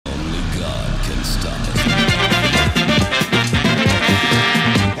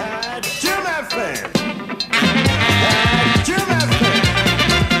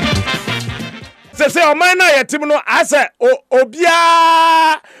Say o man na yetim no ase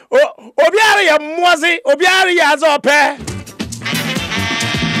obiara ya mmozi obiara ya azo pe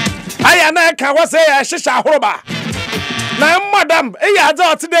aya na ka wo say ya hihya ahoroba na madam e ya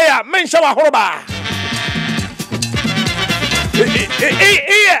azo today ya menhya ahoroba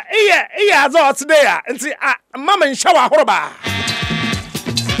iya azo today ya nti mama nhya ahoroba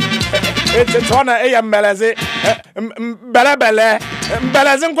ete tona e ya mbeleze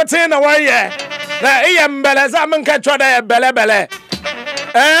mbeleze nkote na waye na iya mbeleza menka choda ya belebele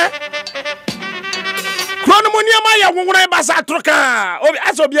kronomonia ma ya wonwona basa troka obi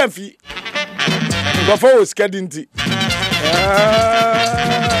aso bi amfi ngofo skadinti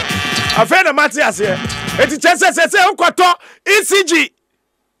afena matias ye eti chese ukwato ECG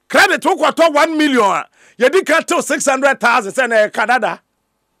credit ukwato 1 million yedi ka to 600,000 se na Canada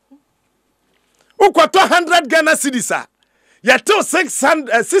ukwato 100 Ghana cedis ya to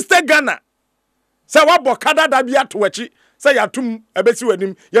 60 Ghana. Say what bokada da bia to wachi say yatum ebesi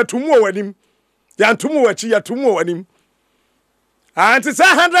wanim yatumu wanim yantumu wachi yatumu wanim anti say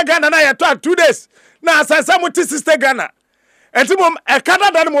 100 Ghana na yato 2 days na say muti 60 Ghana enti mom e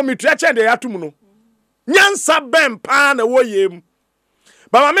kada da no mitua che de yatum no nyansa bem pa na woyem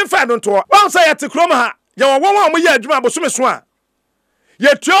ba ma me fa no to won say yate krom ha ye won mo ye adwuma abosome so a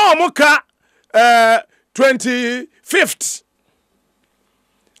yetua mo ka 25th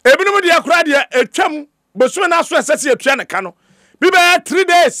ebinum dia kura dia etwam bosume na so esese etua ne ka no bi be 3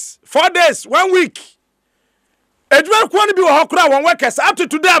 days 4 days 1 week edwuma ko no bi wo hokura won workers up to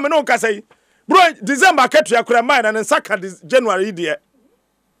today am no kasai bro December ka tua kura mine na nsaka January dia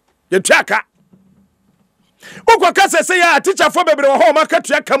yetua ka ukwa kasese ya teacher for bebre wo ho ma ka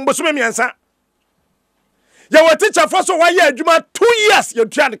tua kam bosume miensa ya wo teacher for so wa ye adwuma 2 years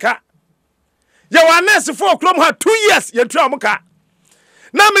yetua ne ka ya wa nurse for krom ha 2 years yetua mo ka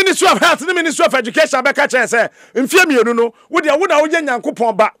na Ministry of Health na Ministry of Education be ka chen say mfie mienu no wo dia wo na wo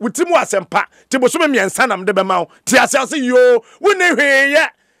nyankopon ba wutimu asempa te bosome miensa nam de be ma wo ti asase yo wo ne hweye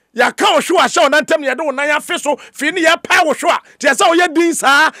ya ka wo hwo ahye na ntam ye de wo nan afi so fi ne ye pa wo hwo a ti asa wo ye din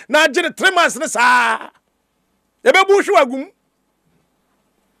saa na agire 3 months ne saa ye be bu hwo agum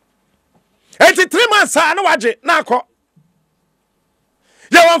enti 3 months saa na waje na akọ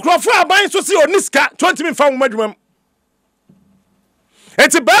ye won krofo aban so si oniska 20 min fa wo madwumam.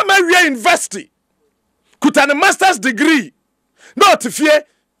 It's a Bama University. Kutane master's degree. No tifie.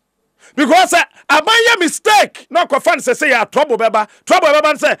 Because abaya mistake. No kwa fan say ya trouble beba. Trouble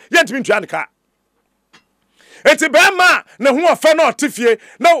beba say yent min tuanka. It's a Bama na hu ofa no tifie.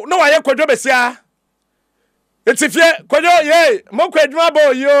 No aye kwadwo besia. It's ifie kwadwo ye mo kwadwuma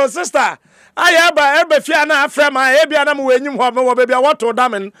bo yo sister. Aya ba ebe fia na afra ma e bia na mo wenyim ho me wo bebia woto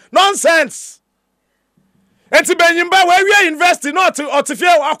damen. Nonsense. Enti benyimba we university not otifie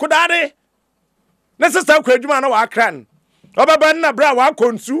akodade na sister kwadwuma na wa kran obaba na bra wa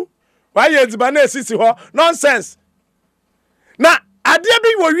konsu wa ye ediba na esisi ho nonsense na ade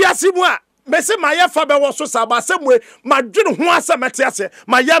bi wo wiase mu a mese maye Fabewoso saba semwe madwene ho asemete ase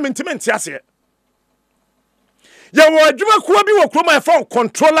maye mentimenti ase ye wo adwuma kuwa bi wo kroma for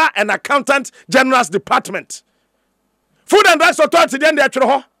controller and accountant general's department food and drugs authority den de atwere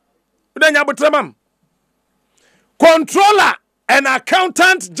ho udanya botremam Controller and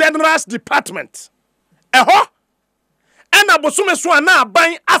Accountant General's Department. Eho. Ena bosume so na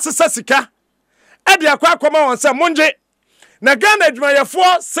ban asesa sika. E de akwa akoma won se monje. Na Ghana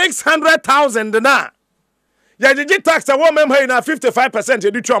adwumayefo 600,000 na. Ya gigi tax a wo mem ha na 55%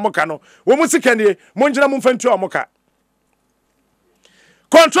 edi tu amoka no. Wo mu sika ne monjina mu mfantu amoka.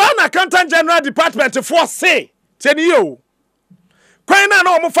 Controller and Accountant General Department for say teni yo. Kwan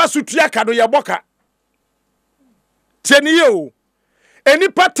na wo mu fa sutua ka do ye boka. Teniyo eni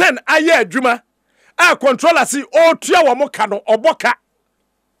pattern aye adwuma a controller si o tua wo moka no oboka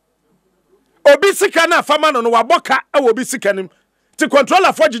obi sika na fama no waboka e wo bi sika nim ti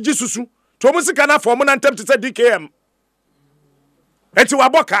controller for gigi susu to mo sika na for mo na ntem ti se DKM enti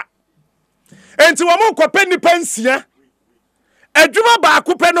waboka enti wo mo kope ni pensia adwuma ba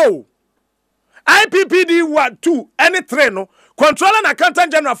akopɛ no IPPD 1 2 any 3 no controller and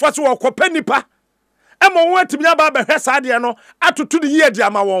accountant general for so wo kope nipa emo won atimi aba be hwesa de no atoto de ye de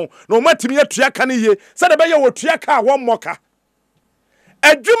ama won na o matimi atua ka ne ye se de be ye wo tua ka won moka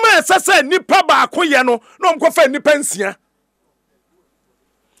adwuma esese nipa ba akoye no na omkofa nipa nsia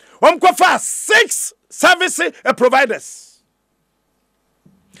omkofa 6 service providers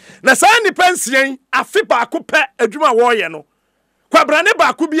na sa nipa nsia afi ba akopa adwuma wo ye no kwabrane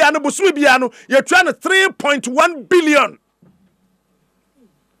ba ku bia no bosumi bia no yetua no 3.1 billion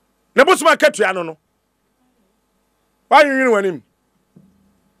ne bosuma katua no why you wanim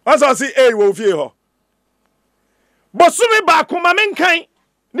onso si wo fie ho bosumi ba ku ma menkan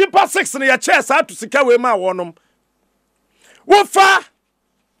nipa 6 ne ya che sa to sika we ma wonom wo fa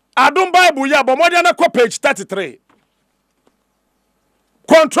Adom Bible ya bomode na page 33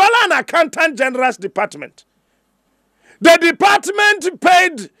 Controller and Accountant General's Department. The department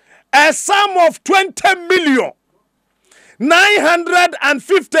paid a sum of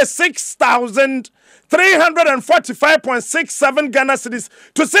 20,956,345.67 Ghana cedis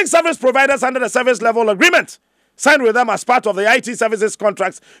to 6 service providers under the service level agreement signed with them as part of the IT services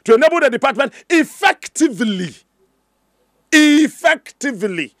contracts to enable the department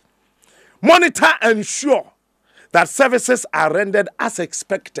effectively monitor and ensure that services are rendered as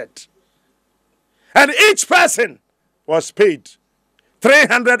expected. And each person was paid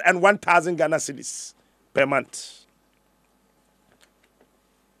 301,000 Ghana cedis per month.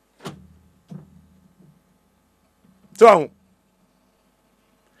 So,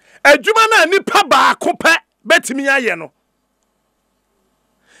 adwuma na nipa baako pɛ betimi aye no.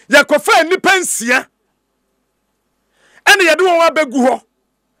 Yakofa nipa nsia. Ene yede won abegu ho.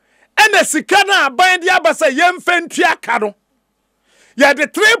 Ene sika na aban de abasa yemfa ntua ka no. Yede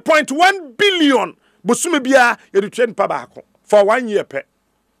 3.1 billion bosumi bia yede twa nipa baako for 1 year pe.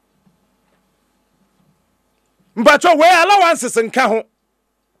 Mbacho we allowances nka ho.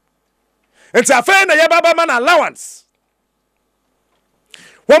 Enti afa na yebaba man allowance.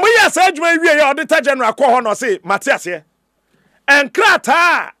 When we are saying we are auditor general ko ho no say Matias here.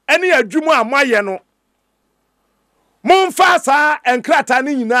 Enkrata any adwumu amaye no. Momfa sa enkrata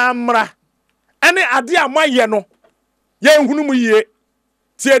ni nyina mra. Ene ade amaye no. Ye nhunu mu yie.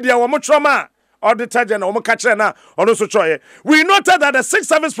 Tie dia wo motroma auditor general wo ka kire na ono so choye. We noted that the 6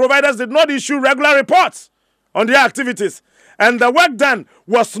 service providers did not issue regular reports on their activities, and the work done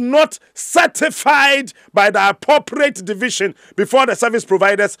was not certified by the appropriate division before the service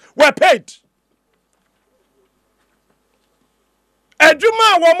providers were paid.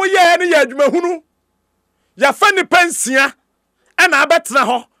 Adwuma wo mo ye ne ya adwuma hunu ya fa ni pensia na abetra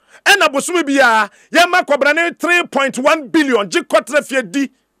ho na bosumi bia ya makobra ne 3.1 billion ji kotra fie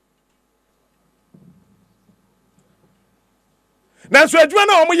di na so adwuma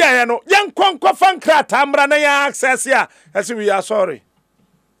na wo mo ye no yen konko fa nkrata mra na ya access ya say we are sorry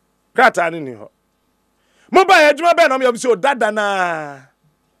krata ni ho mo ba adwuma be na mo yabisi o dada na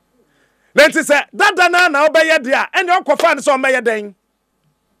Lenti say dada na obeye dia ene okofa ne so omeye den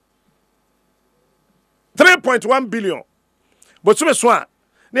 3.1 billion but so so a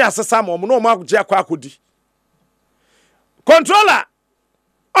ne asesa mo no mo agye akodi controller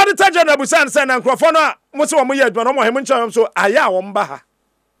auditor general busan say na nkrofo no mo se wo mo ye adwuma no mo he mo ncha so aya wo mba ha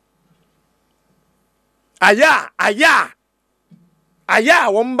aya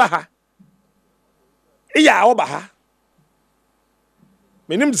wo mba ha iya wo ba ha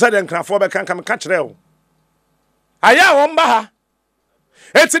menim disa de nkrafo be kan ka kire o aya wo mba ha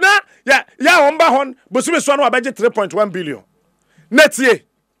etina ya wo mba hon bosumi so no abeje 3.1 billion netie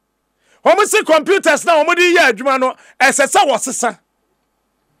homo se computers na homo di ya adwuma no esesa wo sesa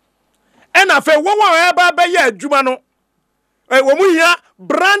ena fe wo wa ba ya adwuma no wo mu hia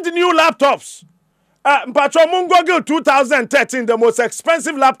brand new laptops mpacho mungogo 2013 the most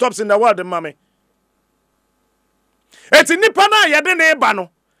expensive laptops in the world mame enti nipa na yede ne ba no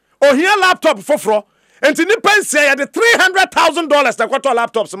ohia laptop foforo enti nipa nsia yede $300,000 na kwato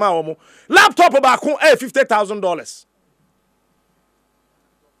laptops ma wo mu laptop ba ko $50,000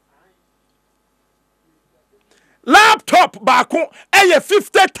 laptop ba ko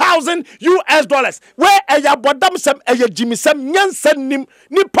 $50,000 where eya bodam sem eya jimisem nyansa nim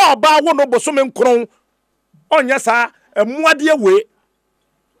nipa ba wo no boso me nkron onya sa emuade we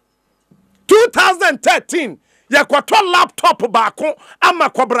 2013 yakwato laptop baako ama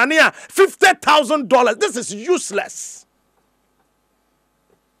kwabrane a $50,000. This is useless.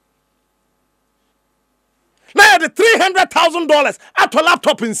 Now the $300,000 at a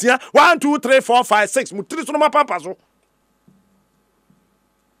laptop in here 1 2 3 4 5 6 mutri so no mapampa so.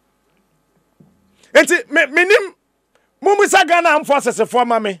 Enti menim mumisa Ghana am forces for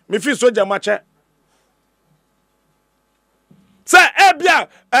mame me fi soja mache. Say ebia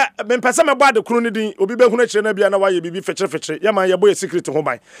me pese me bɔ de kunu ni din obi be hunu kire na bia na waye bibi fetire ye man ye boy secret ho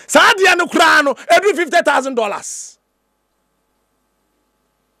ban sa de no kura no edu $50,000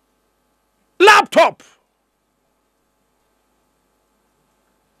 laptop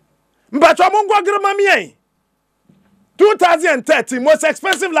mbacho mongo grema mi 2013 most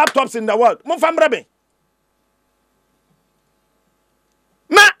expensive laptops in the world mo famra be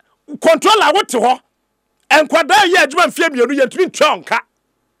controller wote ho enkwada ye adwuma mfie mienu ye ntumi ntwa onka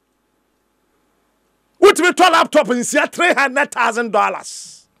wotumi to laptop nsia $300,000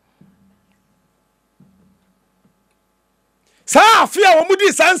 sa afia wo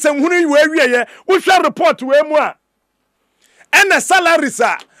mudi sansem hunu we awieye wo hwe report we mu a ena salaries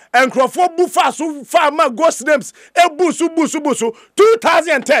a enkrofo bufa so farmer ghost names busu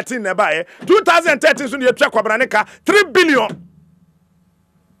 2013 na bae 2013 so ne twa kwabra ka 3 billion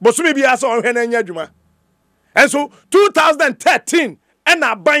bosumi bia so ohwe na nya adwuma enso 2013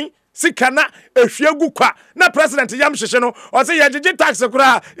 ena ban sikana ehwiegu kwa na president yam hyehye no o say yegege tax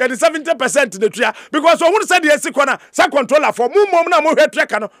kura ye 70% de tua because ohun say de esi kona sa controller for mum na mo hwe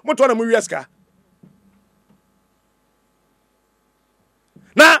treka no mo to na mo wieska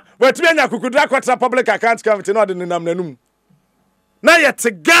na wetumi anya kukudra kwatra public account committee no de nam nanum na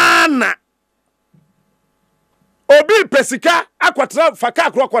yete Ghana obi pesika akwatra faka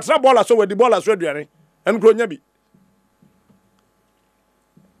akro kwatra bola so wedi bola so aduane en kro nya bi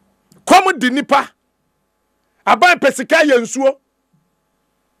komo di nipa aban pesika yensuo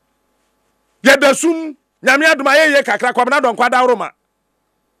yedasum nyame adoma ye kakra kwabna don kwada roma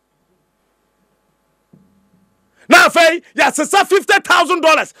na fay ya sesa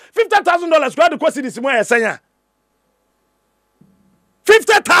 $50,000 kwa de kwasi disi mo yesanya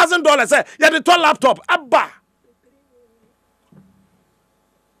 $50,000 ya de to laptop abba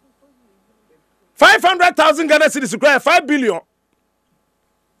 500,000 Ghana cedis kwa 5 billion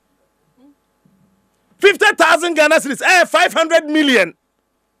 50,000 Ghana cedis 500 million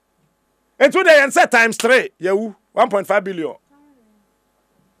into the answer times 3 yewu 1.5 billion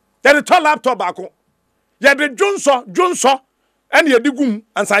ya de to laptop bako ya de jonso and ye digum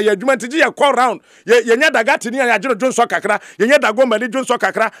ansa ye adwuma nti ye call round ye nya dagati ni ya jeno jonso kakra ye nya dago mali jonso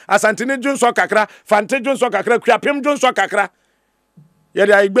kakra asantene jonso kakra fante jonso kakra kuapem jonso kakra ye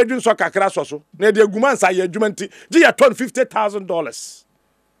de igbe jonso kakra soso na de aguma ansa ye adwuma nti ye ton $50,000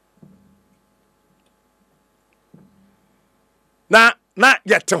 na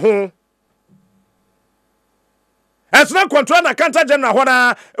yete ho esna control na counter general ho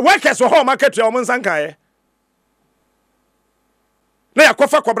na workers ho market ya o nsanka ye na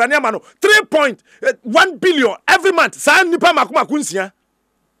yakofa kobrani ama no 3.1 billion every month sa nipa makomako nsia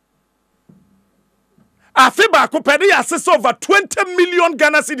afiba ko pede ya sesa over 20 million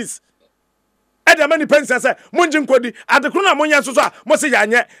Ghana cedis ede mani pension say monji nkodi adekro na monya so so a mo se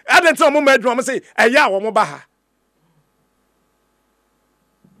yanye ade nti mo ma adwuma mo se eya wo mo ba ha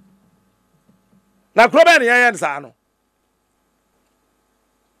na kroba ne yan sa no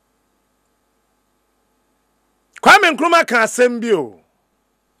Kwame Nkrumah can assemble.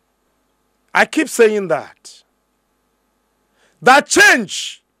 I keep saying that. That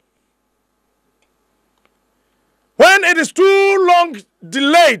change, when it is too long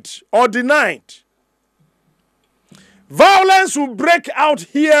delayed or denied, violence will break out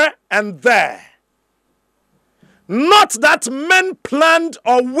here and there. Not that men planned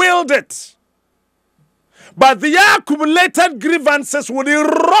or willed it, but the accumulated grievances would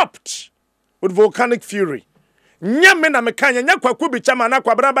erupt with volcanic fury. Nyame na mekanya nya kwaku bi chama na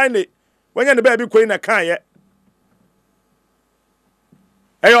kwabra ban ne wanya ne ba bi koyi na kan ye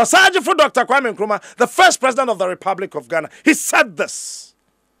Ayo Sergeant for Dr. Kwame Nkrumah, the first president of the Republic of Ghana, he said this.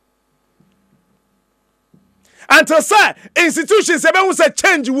 Until say institutions ebe who say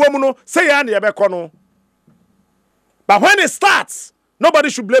change woman say ya na ebe kono. But when it starts, nobody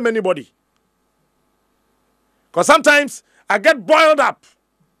should blame anybody. Because sometimes I get boiled up.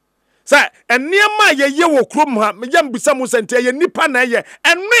 Say, and near my ye wo krum ha, me yam bisa mu sente ye nipa na ye,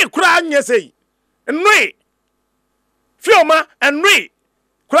 and we kra anye say. And we Fioma and we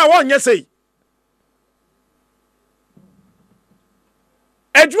kra won ye say.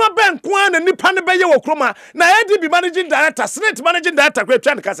 Edwuma ben kwa na nipa ne be ye wo krum ha, na ye be managing director, senate managing director kra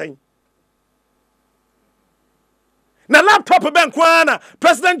twa ne kasan. Na laptop ben kwa na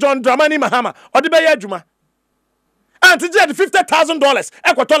President John Dramani Mahama, odi be ye adwuma. And to get $50,000,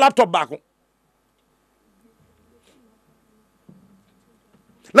 I got a laptop back.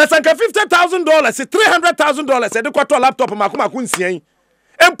 Let's say $50,000, $300,000, I got a laptop, Makuma Kunsi.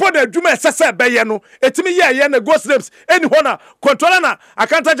 And put a Juma Sasa Bayano, etimi ye and the ghost names, any honor, controller, I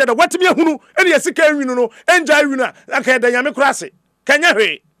can't touch the what me who, any Sika, enjoy Runa, okay, the Yamikrasi. Can you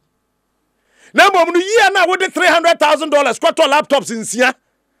hear? Now, year now with the $300,000, got two laptops in Sia.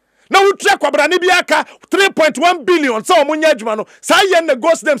 Now we track kwabrani biaka 3.1 billion so omunya adwuma no sa ye na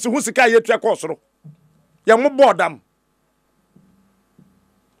ghost names hu sika ye track osoro ye mo bodam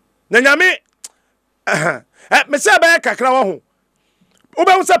na nyame me se ba kakra wo ho wo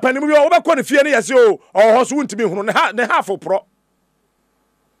be unsa panim yo wo be ko ne fie ne yese o ho so wuntimi hunu ne half pro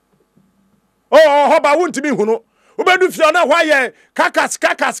oh hoba won't be hunu ubedu fie na hwa ye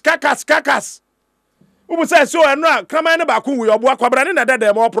kakas ubu say so eno a kraman ne ba ko wu obo akwabra ne na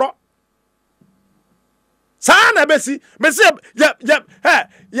dede mo pro sa na besi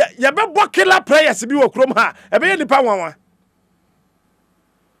ya be bokila prayers bi wo krom ha e be nipa wanwa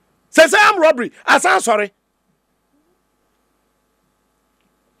say am robbery asan sorry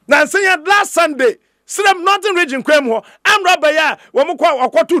na say last Sunday Srem Northern region kwem ho am robber ya wo mo kwa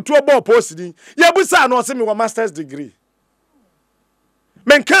akotutu obo post din ya busa na o se me wo master's degree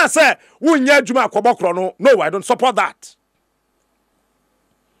men can say wunya adwuma akobokro no I don't support that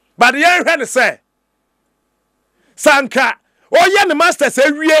but the head say sanka oye ne masters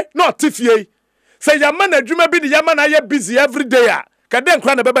awie no tifie say yama na adwuma bi de yama na ye busy every day a ka den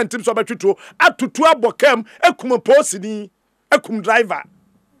kra na beba ntim so betwetwo atutu abokam akum post din akum driver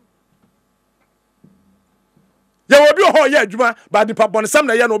ya obi ho ye adwuma ba di pabon sam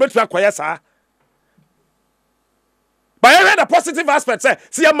na ye no obetu akoye saa but I heard a positive aspect say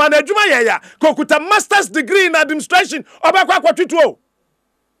see a man adwuma ye ya kokuta master's degree in administration obekwa akwatwetwo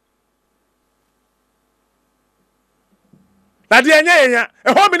na de enya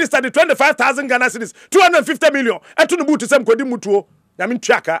a home minister the 25,000 Ghana cedis 250 million etu no boot sem kodi mutuo ya me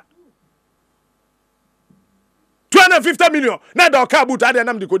ntwaka 250 million na da ka boot ade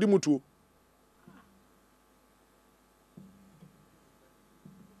na me kodi mutuo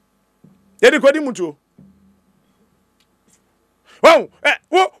yedi kodi mutuo wow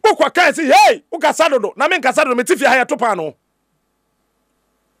wo kwa kan say hey wo kasa dodo na me kasa dodo me tifia ha ya topa no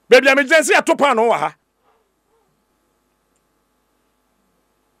baby emergency ya topa no wa ha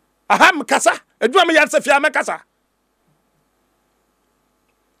aha mkasa edua me yanse fia me kasa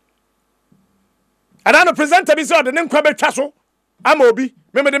ana no presenter bi so de ne nkwa betwa so ama obi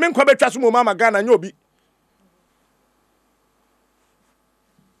me de me nkwa betwa so mo mama Ghana nya obi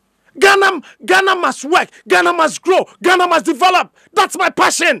Ghana must work. Ghana must grow. Ghana must develop. That's my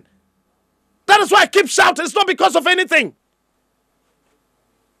passion. That is why I keep shouting. It's not because of anything.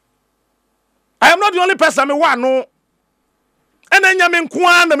 I am not the only person. No. And then I'm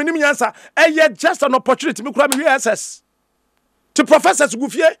just an opportunity. SS. To professors go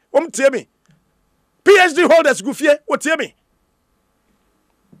fear, me. PhD holders go fear, what me.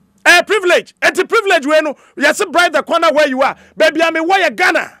 A privilege. And the privilege when you are so bright the corner where you are. Baby, I'm a wire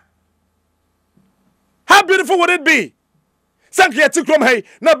Ghana. How beautiful would it be? Thank you, Tikrom. Hey,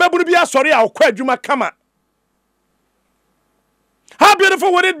 now, baby, be sorry, I'll quit you, my kama. How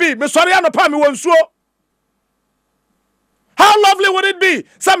beautiful would it be? Me sorry, I'm not one so. How lovely would it be?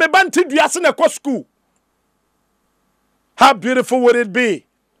 Some banti diasin a school. How beautiful would it be?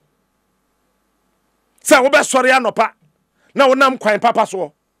 Say, we be sorry, I'm not pa. Now, we nam quite papa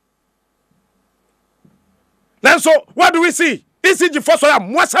so. Then so, what do we see? Is it the first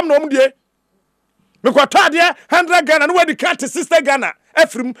one? What's some no dear? Because 100 Ghana, no way the cat is sister Ghana.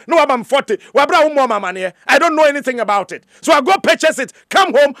 Ephraim, no, I'm 40. I don't know anything about it. So I go purchase it,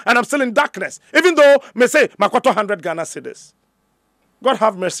 come home, and I'm still in darkness. Even though me say, Makoto 100 Ghana cedis. God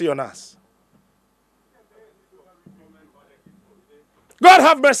have mercy on us. God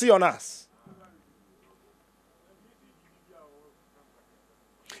have mercy on us.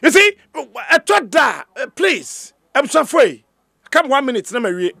 You see, I thought that, please, I'm so free. Come 1 minute, let me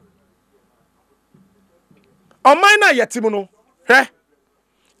read. On my na yetimuno,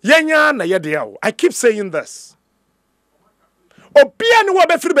 yenya na yedea. I keep saying this. Obia ni wo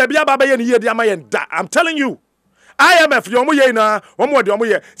be free baby ababa ye ni ye dia mayen da. I'm telling you. IMF yomu ye na, omo de omo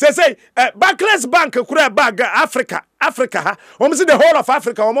ye. Say Barclays Bank kura bag Africa ha. Omo see the whole of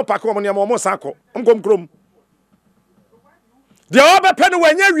Africa omo pack omo niam omo sanko. Omgom krom. The obe pen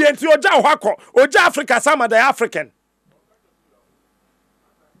wenya wie nti oja hwakọ. Oja Africa sama the African.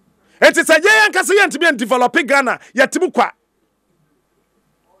 It is a young Cassian to be developing Ghana, yet Tibukwa.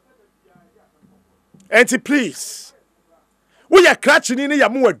 And please, we are catching in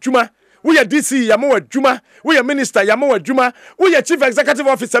Yamu Juma, we are DC Yamu Juma, we are Minister Yamu Juma, we are Chief Executive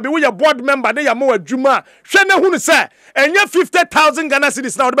Officer, we are board member de Yamu Juma. Shana Hun say, and you 50,000 Ghana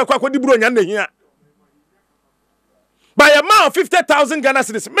cedis now, the Bakwa Dibro here. By a amount of 50,000 Ghana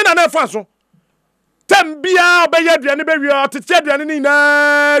cedis, men are not fancy. Tembia obeye aduane be wi otete aduane ni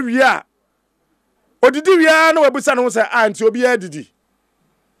na wi a odidi wi a na wabusa no say anti obi adidi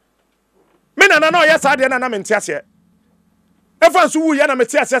me na na oyesa ade na mente ase efa nso wu ya na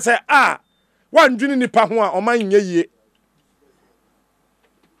mete ase say wandwini nipa ho a oman nye yie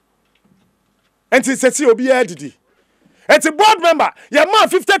enti sesi obi adidi enti board member ya ma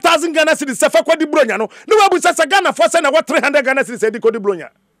 50,000 Ghana cedis sefa kwadi bronya no na wabusa sa Ghana for say na what 300 Ghana cedis edi kwadi bronya.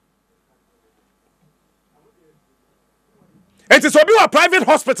 It is a private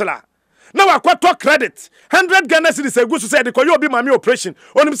hospital. na wakwato credit 100 Ghana cedis egu so say de koyo obi mami operation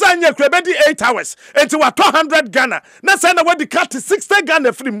onim say anya kura be di 8 hours enti wato 100 Ghana na say na wadi cut 60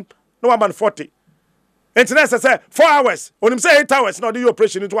 Ghana film no one man 40 enti na say 4 hours onim say 8 hours na the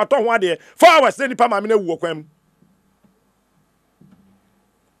operation enti wato ho ade 4 hours na nipa mami na wu okwam.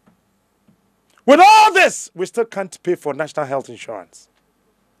 With all this, we still can't pay for national health insurance.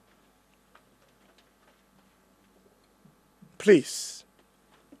 Please,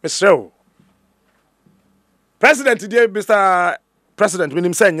 Mr. President, today, Mr. President, we need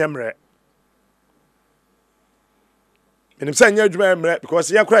to say nyamre. We need to say nyamre because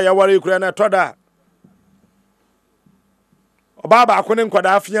you cry, you worry, you cry na toda. Obaba akone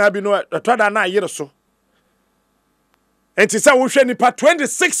nkwada afia bi no toda na yire so. And to say we share nipa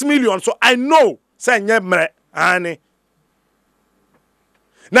 26 million, so I know say nyamre ani.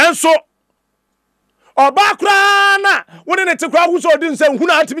 Nanso oba kra na woni ne tekwa hu so odin say hu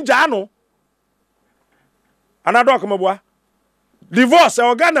na atimi gya no. Anado akamabua. Divorce e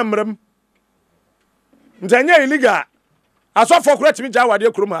organa mrem. Ntanya illegal. Aso for kra timi gya wade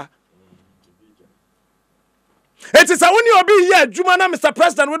kuruma. It is a when you be here, Jumana, Mr.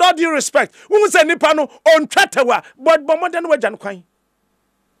 President, with all due respect. We say Nipano on Tatawa, but Bomodan Wajan Quine.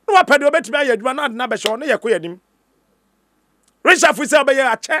 No, I paid you bet me, Jumana, Nabashon, Yakuadim. Richard, we say,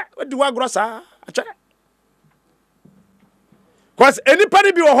 a chair, what do I grossa? A chair. Because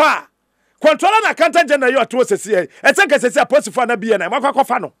anybody be a controlling a canton general, you are to say, and think as a post for Nabi and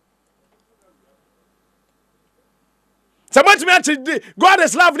Makafano. So much me, God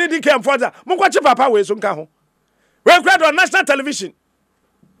is love needing came for that. Mukwachi Papa, we soon come. We cried on national television.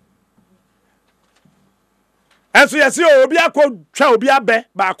 And so you see, Obia ko twa Obia be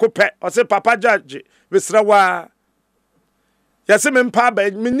ba ko pe. O say Papa Judge, Visrawa. Yesi me mpa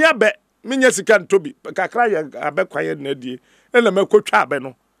be, minya be, minya sika ntobi. Kakra ye abe kwaye na die. E na me ko twa be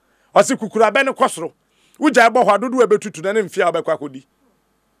no. O say kukura be ne kwosoro. Uja ebo hwa dodo ebetutu na ne mfia obekwa kodi.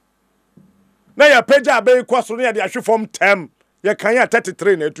 Na ya peja abe kwosoro na ya de ahwe form 10. Ye kan ya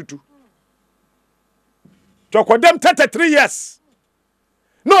 33 na etutu. To them 33 years.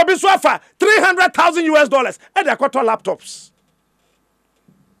 No, be so far $300,000 and they got laptops.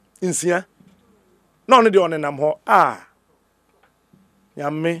 In Sia. No, only the one in Namho. Ah,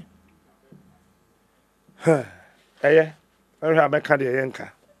 Yammy. Eh, I have a candy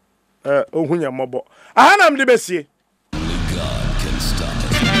yanka. Ohunya mobo. I am the best.